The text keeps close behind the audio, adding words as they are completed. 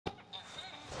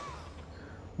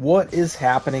What is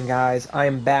happening, guys? I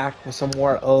am back with some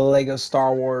more Lego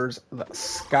Star Wars The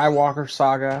Skywalker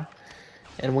Saga,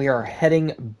 and we are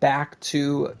heading back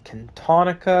to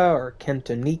Cantonica or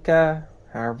Cantonica,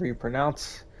 however you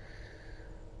pronounce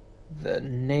the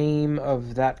name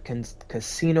of that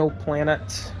casino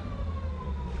planet.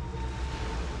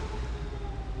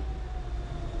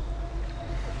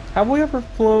 Have we ever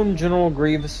flown General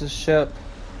Grievous's ship?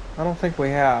 I don't think we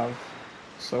have,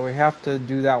 so we have to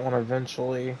do that one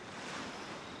eventually.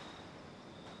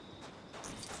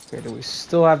 Okay, do we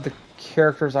still have the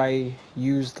characters I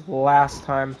used last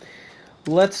time?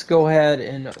 Let's go ahead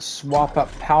and swap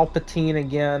up Palpatine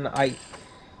again.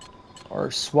 Or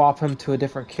swap him to a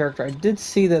different character. I did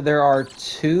see that there are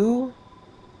two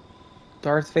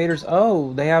Darth Vaders.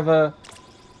 Oh, they have a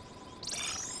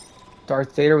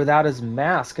Darth Vader without his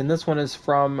mask, and this one is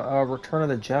from Return of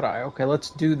the Jedi. Okay,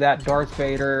 let's do that Darth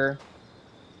Vader.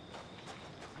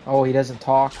 Oh, he doesn't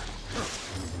talk.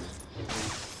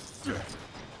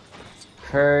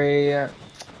 Okay.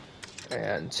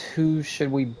 And who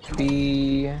should we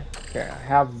be? Okay, I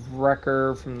have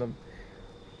Wrecker from the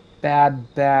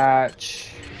Bad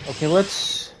Batch. Okay,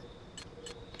 let's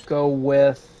go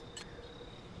with...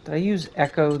 Did I use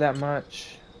Echo that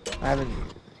much? I haven't...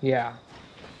 Yeah.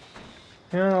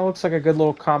 Yeah, it looks like a good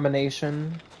little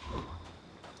combination.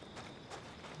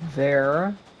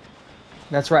 There.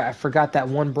 That's right, I forgot that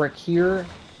one brick here.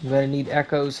 I'm gonna need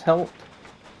Echo's help.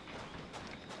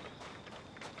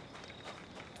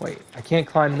 Wait, I can't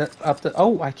climb up the...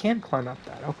 Oh, I can climb up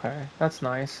that. Okay, that's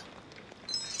nice.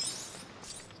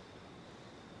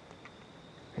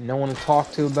 And no one to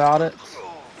talk to about it.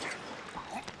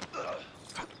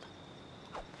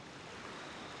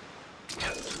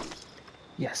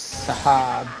 Yes,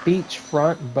 haha,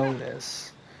 beachfront bonus.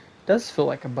 Does feel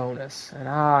like a bonus. And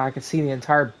I can see the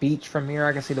entire beach from here.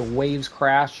 I can see the waves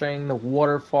crashing, the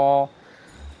waterfall.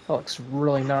 That looks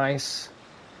really nice.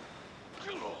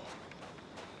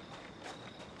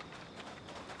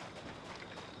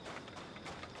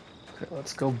 Okay,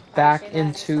 let's go back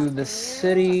into the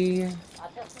city.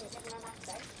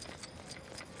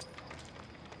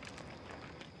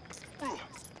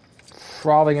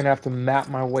 Probably gonna have to map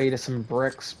my way to some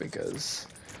bricks because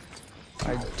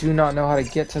I do not know how to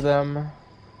get to them.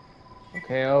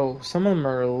 Okay, oh, some of them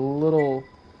are a little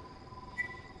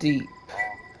deep.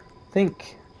 I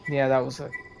think, yeah, that was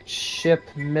a ship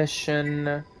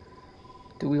mission.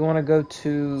 Do we want to go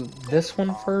to this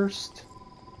one first?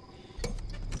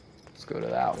 Let's go to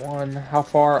that one. How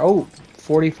far? Oh,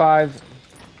 45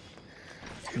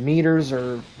 meters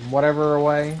or whatever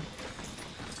away.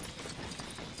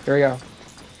 There we go.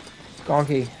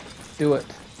 Gonky, do it.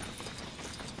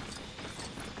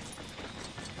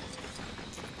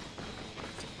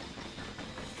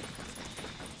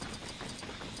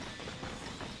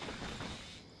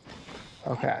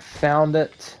 Okay, I found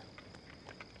it.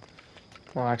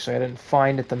 Well, actually, I didn't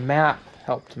find it. The map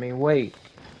helped me. Wait.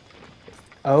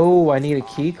 Oh, I need a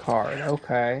key card.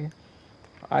 Okay.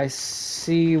 I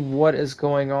see what is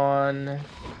going on.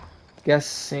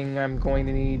 Guessing I'm going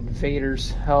to need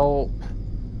Vader's help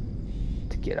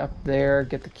to get up there,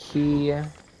 get the key. I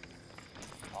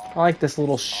like this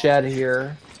little shed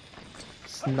here.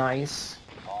 It's nice.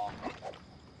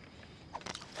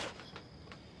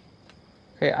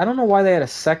 Okay, I don't know why they had a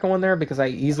second one there because I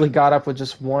easily got up with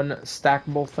just one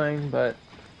stackable thing, but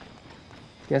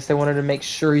I guess they wanted to make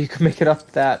sure you could make it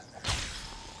up that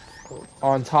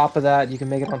on top of that. You can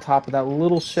make it on top of that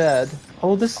little shed.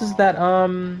 Oh, this is that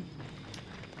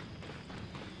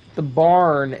the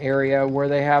barn area where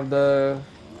they have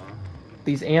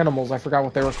these animals. I forgot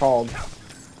what they were called.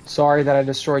 Sorry that I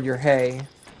destroyed your hay.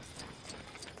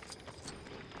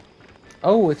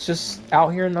 Oh, it's just out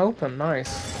here in the open.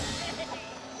 Nice.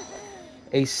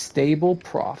 A stable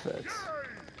prophet.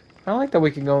 I like that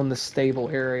we can go in the stable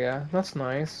area. That's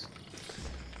nice.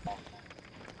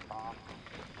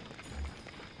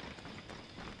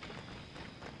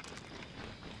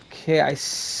 Okay, I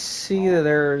see that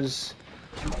there's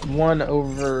one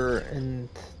over in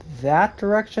that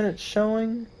direction it's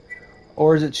showing.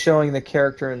 Or is it showing the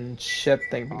character and ship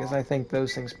thing? Because I think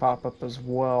those things pop up as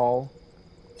well.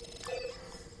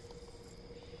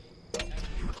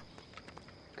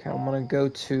 Okay, I'm gonna go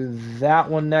to that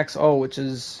one next. Oh, which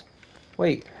is...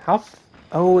 Wait, how...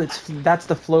 Oh, that's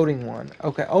the floating one.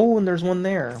 Okay, oh, and there's one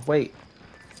there. Wait,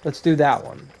 let's do that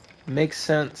one. Makes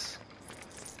sense.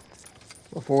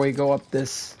 Before we go up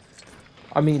this...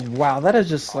 I mean, wow, that is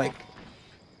just like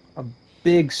a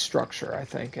big structure, I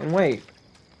think. And wait,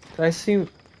 did I see...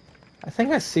 I think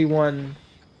I see one...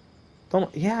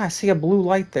 Don't... Yeah, I see a blue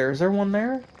light there. Is there one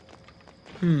there?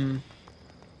 Hmm.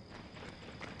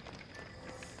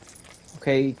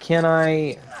 Okay, can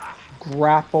I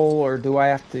grapple or do I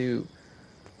have to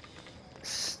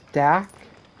stack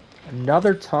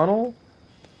another tunnel?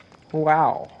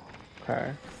 Wow.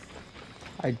 Okay.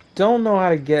 I don't know how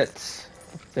to get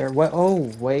up there. What?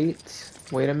 Oh, wait.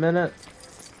 Wait a minute.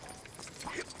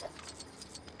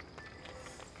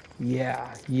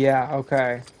 Yeah,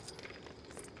 okay.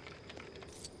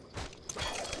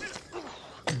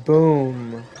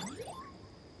 Boom.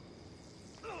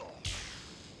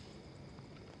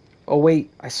 Oh,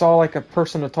 wait. I saw like a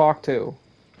person to talk to.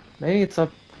 Maybe it's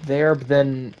up there, but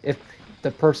then if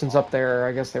the person's up there,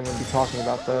 I guess they wouldn't be talking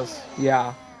about this.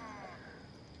 Yeah.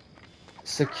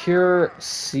 Secure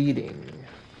seating.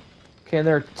 Okay, and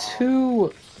there are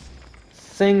two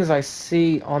things I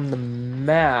see on the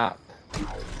map.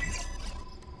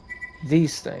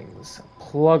 These things.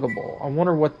 Pluggable. I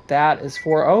wonder what that is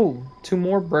for. Oh, two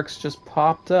more bricks just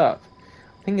popped up.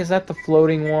 I think, is that the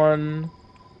floating one?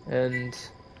 And,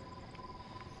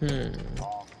 okay,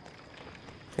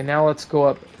 now let's go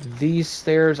up these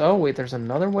stairs. Oh, wait, there's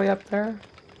another way up there?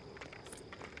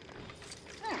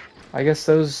 I guess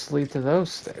those lead to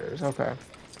those stairs. Okay.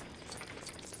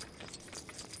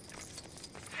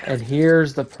 And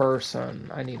here's the person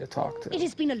I need to talk to. It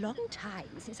has been a long time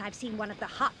since I've seen one of the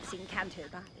huts in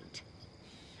Cantonica.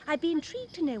 I'd be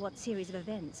intrigued to know what series of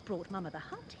events brought Mama the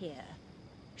Hut here.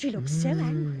 She looks so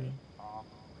angry.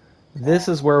 This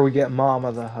is where we get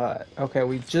Mama the Hut. Okay,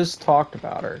 we just talked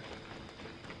about her.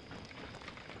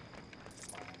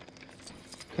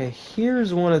 Okay,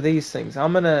 here's one of these things.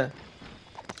 I'm gonna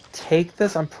take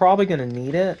this. I'm probably gonna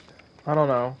need it. I don't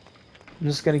know. I'm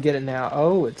just gonna get it now.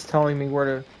 Oh, it's telling me where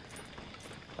to...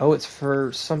 Oh, it's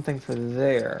for something for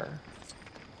there.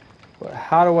 But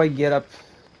how do I get up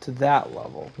to that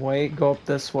level? Wait, go up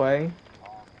this way.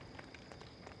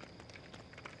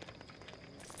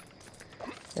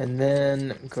 And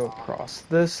then go across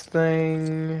this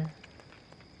thing.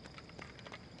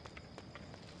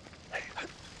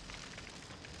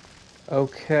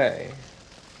 Okay.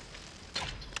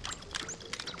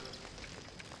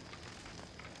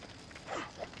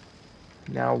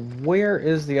 Now, where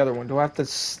is the other one? Do I have to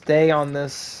stay on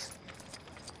this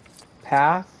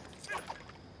path?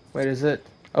 Wait, is it?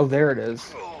 Oh, there it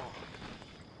is.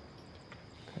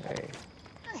 Okay.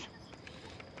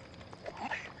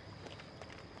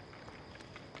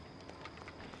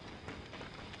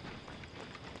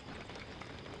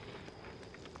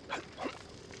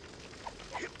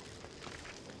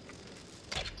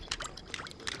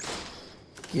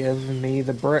 Give me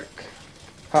the brick.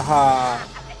 Haha.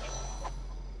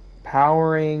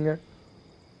 Powering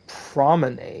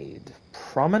promenade.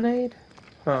 Promenade?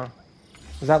 Huh.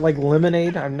 Is that like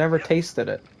lemonade? I've never tasted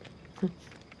it.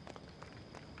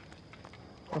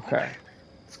 Okay.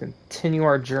 Let's continue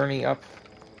our journey up.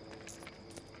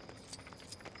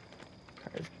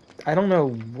 Okay. I don't know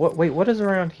what... Wait, what is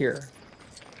around here?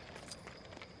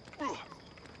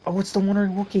 Oh, it's the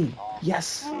Wandering Wookiee.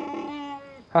 Yes.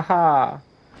 Haha.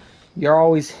 You're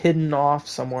always hidden off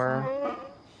somewhere.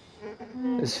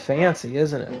 It's fancy,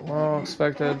 isn't it? Well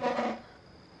expected.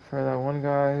 For that one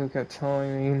guy who kept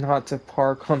telling me not to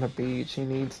park on the beach. He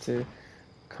needs to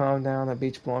calm down. The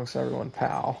beach belongs to everyone,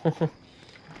 pal.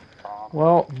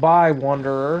 Well, bye,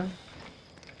 Wanderer.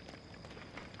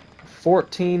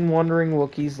 14 Wandering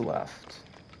Wookiees left.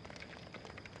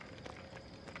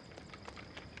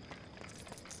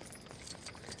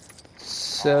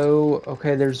 So,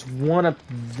 okay, there's one up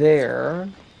there.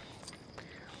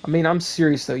 I mean, I'm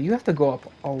serious though. You have to go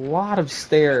up a lot of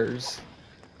stairs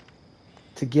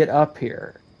to get up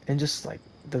here. And just like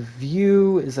the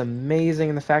view is amazing,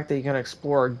 and the fact that you can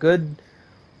explore a good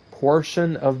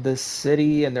portion of this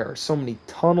city, and there are so many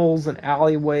tunnels and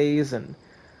alleyways, and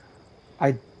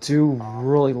I do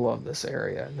really love this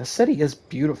area. And the city is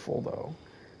beautiful though.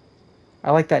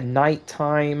 I like that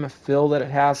nighttime feel that it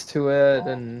has to it,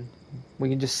 and we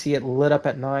can just see it lit up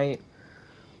at night.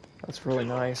 That's really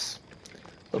nice.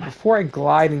 But before I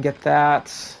glide and get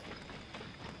that,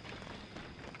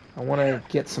 I want to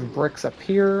get some bricks up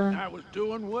here. I was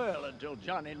doing well until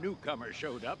Johnny Newcomer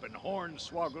showed up and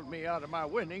hornswoggled me out of my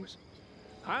winnings.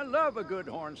 I love a good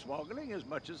hornswoggling as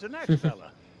much as the next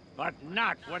fella, but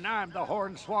not when I'm the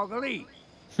hornswogglee.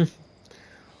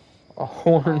 A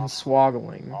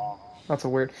hornswoggling. That's a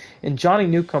weird... And Johnny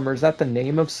Newcomer, is that the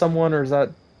name of someone, or is that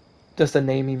just a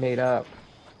name he made up?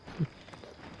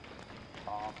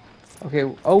 Okay,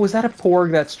 oh, is that a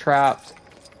porg that's trapped?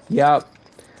 Yep.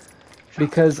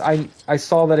 Because I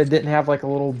saw that it didn't have like a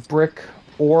little brick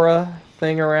aura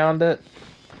thing around it.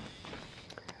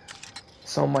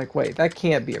 So I'm like, wait, that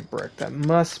can't be a brick. That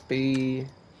must be...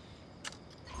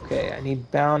 Okay, I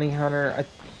need bounty hunter.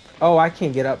 Oh, I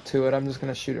can't get up to it. I'm just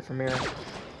gonna shoot it from here.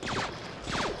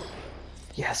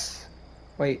 Yes.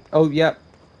 Wait. Oh, yep.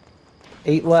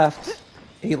 8 left.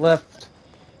 8 left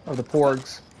of the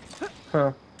porgs.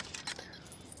 Huh.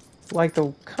 Kind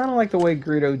of like the way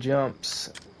Greedo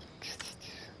jumps.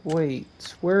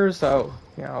 Wait, where's... Oh,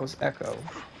 yeah, it was Echo.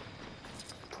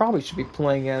 Probably should be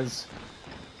playing as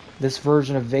this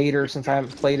version of Vader since I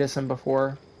haven't played as him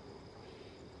before.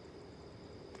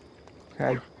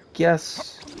 Okay, I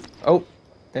guess... Oh,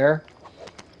 there.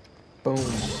 Boom.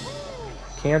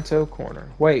 Canto corner.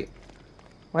 Wait,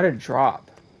 why did it drop?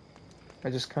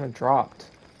 I just kind of dropped.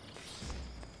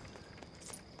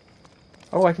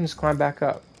 Oh, I can just climb back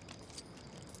up.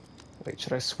 Wait,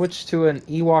 should I switch to an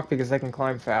Ewok because they can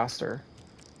climb faster?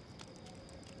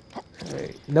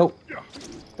 Okay, nope.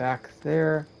 Back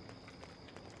there.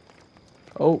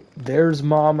 Oh, there's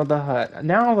Mama the Hutt.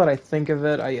 Now that I think of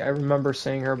it, I remember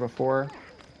seeing her before.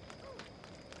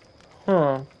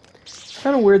 Huh. It's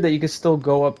kind of weird that you could still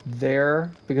go up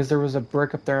there, because there was a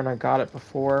brick up there and I got it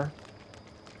before.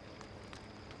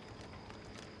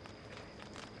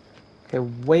 Okay,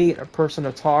 wait, a person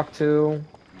to talk to.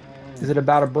 Is it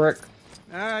about a brick?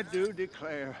 I do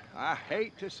declare, I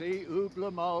hate to see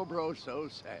Oobla Malbro so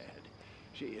sad.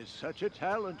 She is such a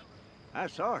talent. I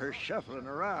saw her shuffling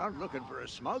around looking for a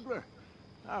smuggler.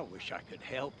 I wish I could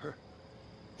help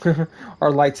her.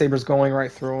 Our lightsaber's going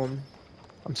right through him.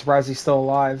 I'm surprised he's still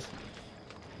alive.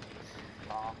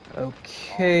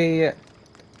 Okay.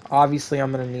 Obviously,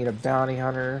 I'm going to need a bounty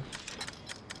hunter.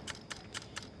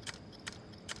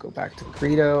 Go back to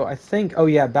Greedo. I think... Oh,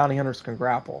 yeah, bounty hunters can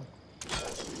grapple.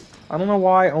 I don't know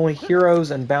why only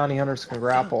heroes and bounty hunters can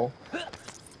grapple.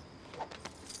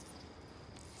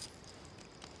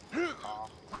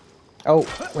 Oh,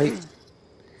 wait.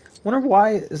 Wonder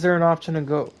why is there an option to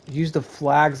go use the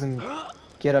flags and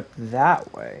get up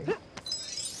that way?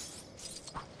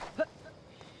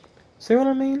 See what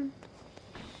I mean?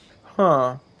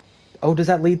 Huh. Oh, does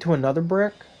that lead to another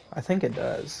brick? I think it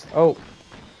does. Oh.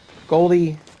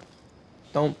 Goldie.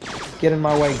 Don't get in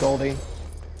my way, Goldie.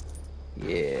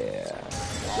 Yeah.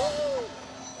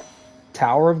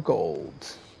 Tower of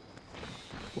Gold.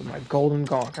 With my golden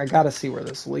gonk. I gotta see where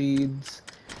this leads.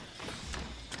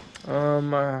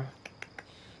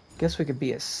 Guess we could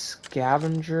be a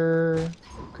scavenger.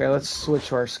 Okay, let's switch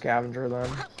to our scavenger then.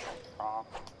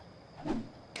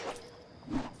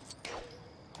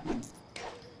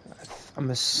 I'm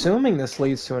assuming this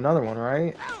leads to another one,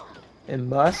 right? It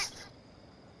must.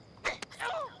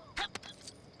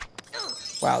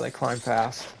 Wow, they climb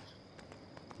fast.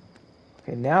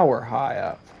 Okay, now we're high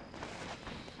up.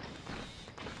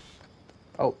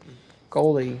 Oh,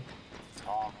 Goldie.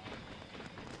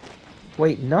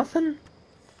 Wait, nothing?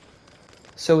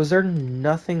 So is there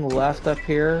nothing left up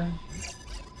here?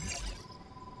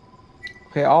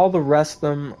 Okay, all the rest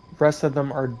of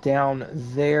them are down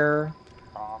there.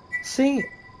 See,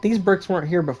 these bricks weren't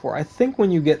here before. I think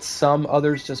when you get some,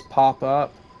 others just pop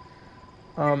up.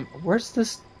 Where's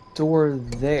this door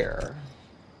there?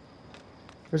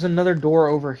 There's another door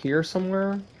over here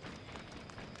somewhere.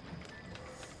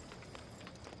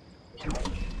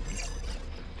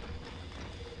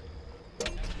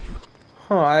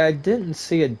 Huh, I didn't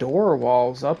see a door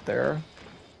walls up there.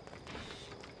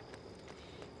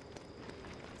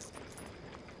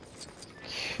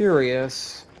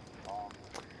 Curious.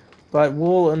 But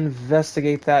we'll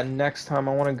investigate that next time.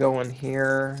 I want to go in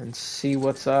here and see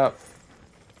what's up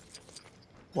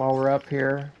while we're up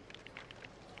here.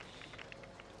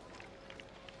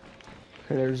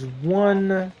 Okay, there's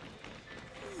one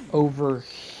over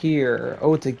here.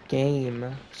 Oh, it's a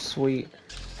game. Sweet.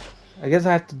 I guess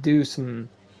I have to do some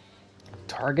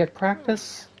target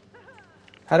practice?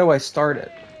 How do I start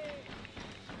it? I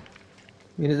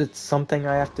mean, is it something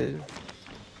I have to...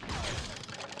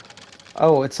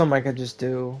 Oh, it's something I could just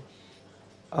do.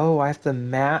 Oh, I have to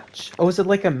match. Oh, is it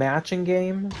like a matching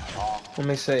game? Let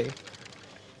me see.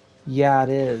 Yeah, it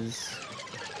is.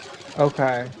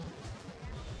 Okay.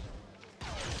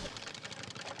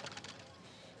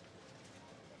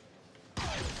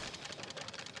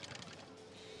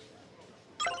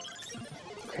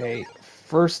 Okay,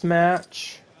 first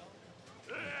match.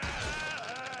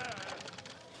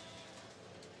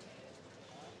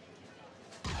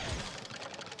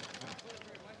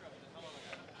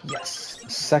 Yes.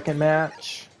 Second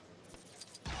match.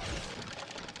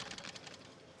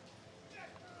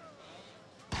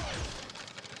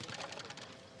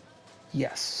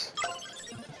 Yes.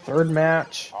 Third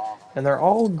match. And they're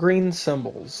all green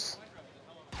symbols.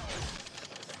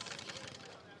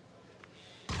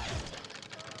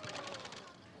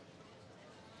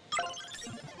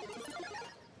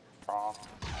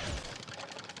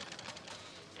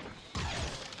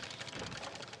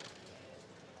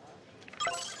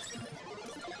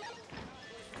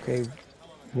 Okay,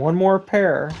 one more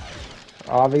pair.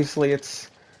 Obviously, it's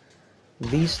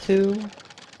these two.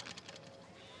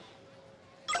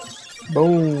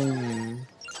 Boom.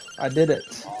 I did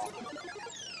it.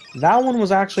 That one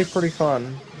was actually pretty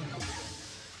fun.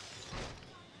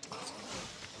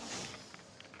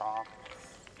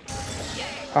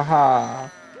 Haha.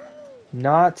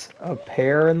 Not a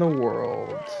pair in the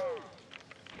world.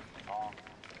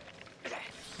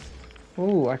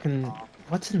 Ooh, I can...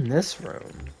 What's in this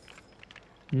room?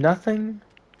 Nothing?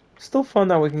 Still fun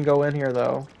that we can go in here,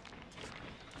 though.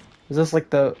 Is this like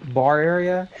the bar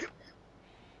area?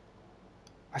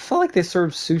 I feel like they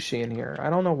serve sushi in here. I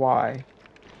don't know why. I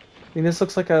mean, this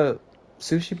looks like a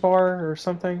sushi bar or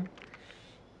something.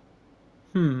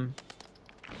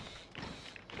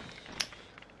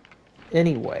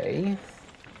 Anyway.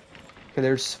 Okay,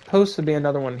 there's supposed to be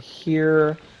another one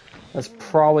here. That's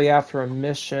probably after a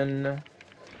mission.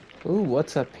 Ooh,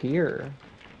 what's up here?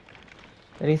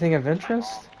 Anything of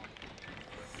interest?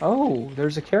 Oh,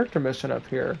 there's a character mission up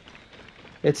here.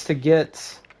 It's to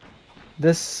get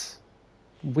this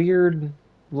weird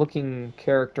looking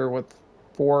character with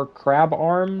 4 crab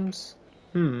arms.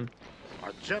 Are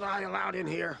Jedi allowed in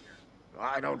here?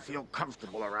 I don't feel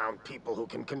comfortable around people who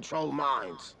can control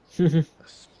minds.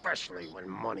 Especially when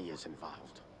money is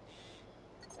involved.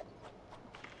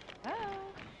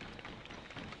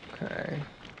 Okay.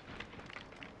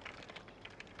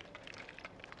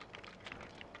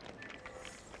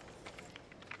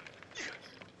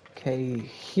 Okay,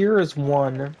 here is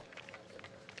one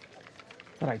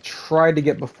that I tried to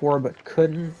get before but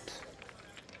couldn't.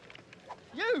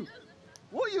 You!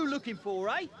 What are you looking for,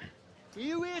 eh? Are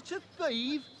you here to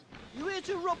thieve? You here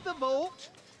to rob the vault?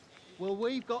 Well,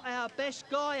 we've got our best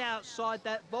guy outside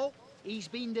that vault. He's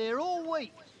been there all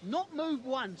week, not moved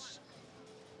once.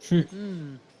 I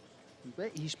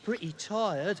bet he's pretty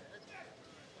tired.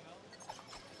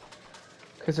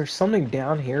 Because there's something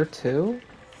down here too?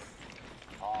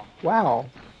 Wow.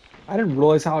 I didn't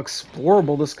realize how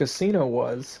explorable this casino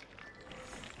was.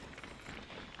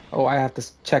 Oh, I have to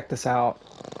check this out.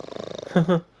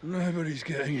 Nobody's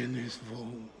getting in this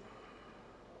vault.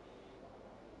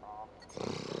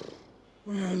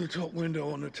 Well, the top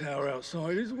window on the tower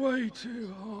outside is way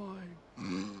too high.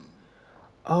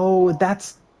 Oh,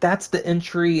 that's the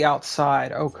entry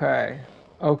outside. Okay.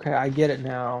 Okay, I get it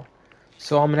now.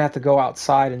 So I'm gonna have to go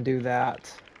outside and do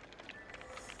that.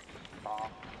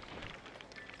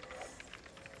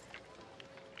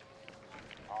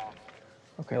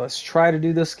 Okay, let's try to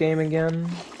do this game again.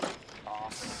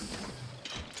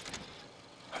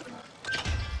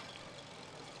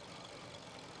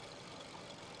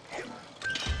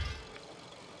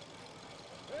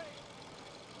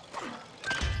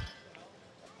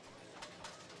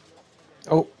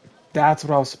 Oh, that's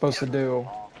what I was supposed to do.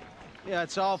 Yeah,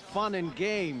 it's all fun and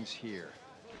games here.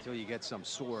 Until you get some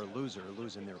sore loser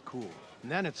losing their cool.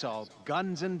 And then it's all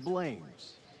guns and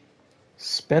blames.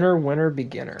 Spinner, winner,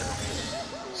 beginner.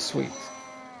 Sweet.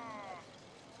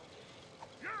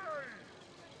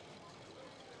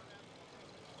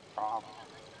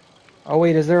 Oh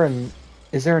wait, is there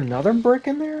another brick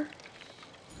in there?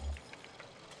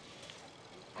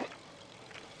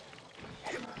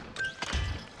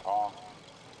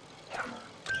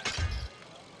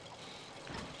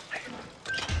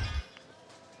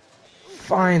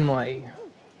 Finally.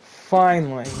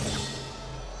 Finally.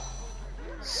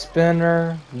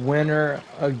 Spinner, winner,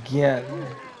 again.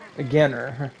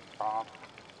 Againer.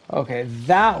 Okay,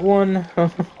 that one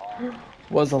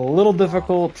was a little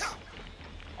difficult.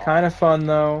 Kind of fun,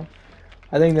 though.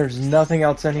 I think there's nothing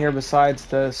else in here besides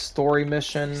the story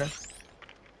mission.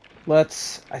 I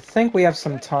think we have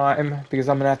some time, because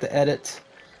I'm going to have to edit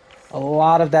a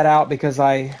lot of that out, because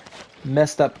I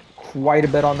messed up quite a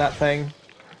bit on that thing.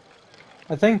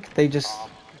 I think they just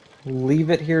leave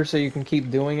it here so you can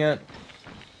keep doing it.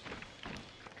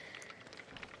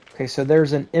 Okay, so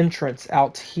there's an entrance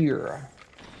out here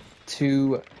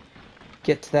to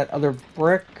get to that other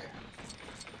brick.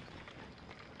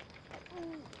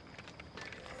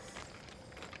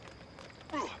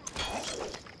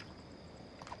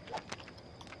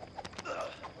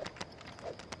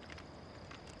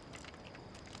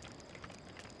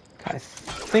 I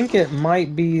think it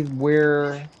might be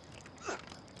where...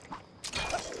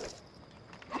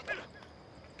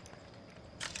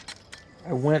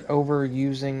 I went over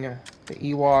using the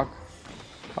Ewok.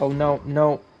 Oh, no,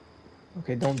 no.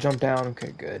 Okay, don't jump down.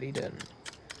 Okay, good, he didn't.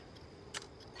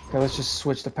 Okay, let's just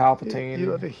switch to Palpatine. Did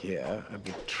you ever hear of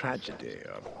the tragedy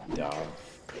of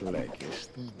Darth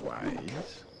Plagueis the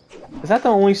Wise? Is that the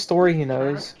only story he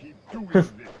knows?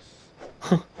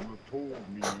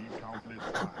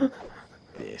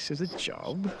 this as a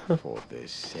job for the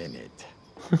Senate.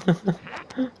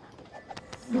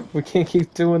 We can't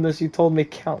keep doing this. You told me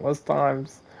countless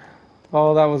times.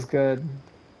 Oh, that was good.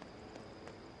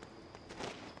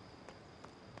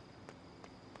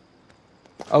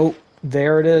 Oh,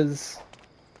 there it is.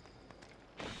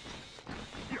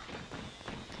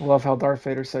 I love how Darth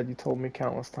Vader said, "You told me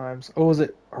countless times." Oh, is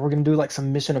it? Are we gonna do like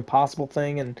some Mission Impossible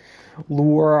thing and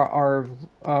lure our,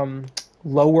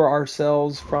 lower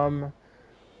ourselves from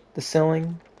the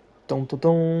ceiling? Dum dum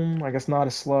dum. I guess not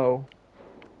as slow.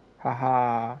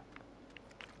 Haha.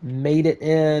 Made it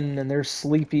in, and there's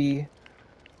Sleepy.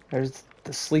 There's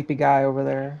the sleepy guy over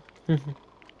there.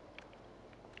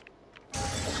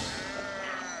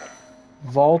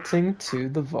 Vaulting to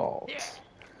the vault.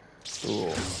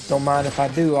 Ooh. Don't mind if I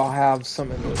do. I'll have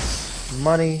some of this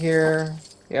money here.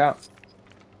 Yeah.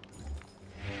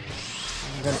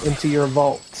 I'm gonna empty your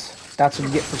vault. That's what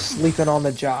you get for sleeping on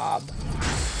the job.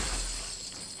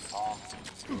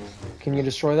 Can you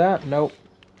destroy that? Nope.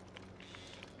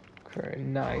 Okay,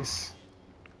 nice.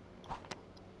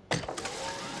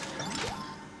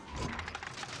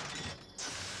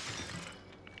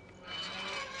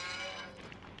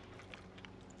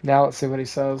 Now let's see what he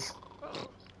says.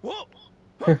 What?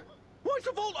 Why is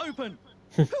the vault open?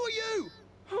 Who are you?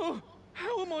 Oh,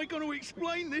 how am I going to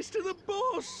explain this to the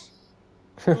boss?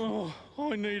 Oh,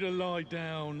 I need to lie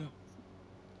down.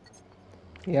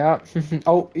 Yeah.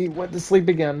 Oh, he went to sleep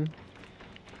again.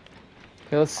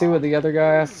 Okay, let's see what the other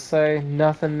guy has to say.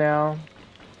 Nothing now.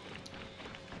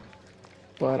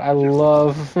 But I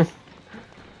love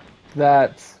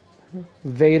that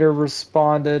Vader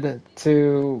responded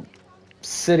to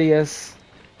Sidious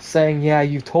saying, "Yeah,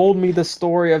 you told me the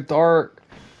story of Darth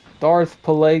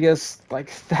Plagueis like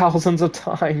thousands of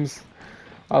times."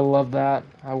 I love that.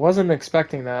 I wasn't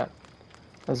expecting that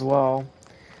as well.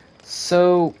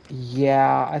 So,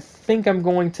 yeah, I think I'm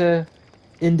going to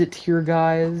end it here,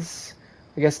 guys.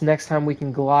 I guess next time we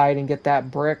can glide and get that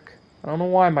brick. I don't know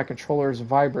why my controller is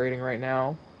vibrating right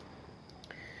now.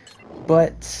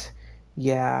 But,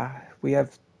 yeah, we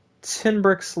have 10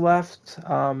 bricks left.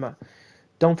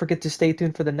 Don't forget to stay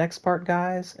tuned for the next part,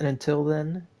 guys. And until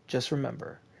then, just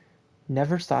remember,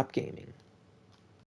 never stop gaming.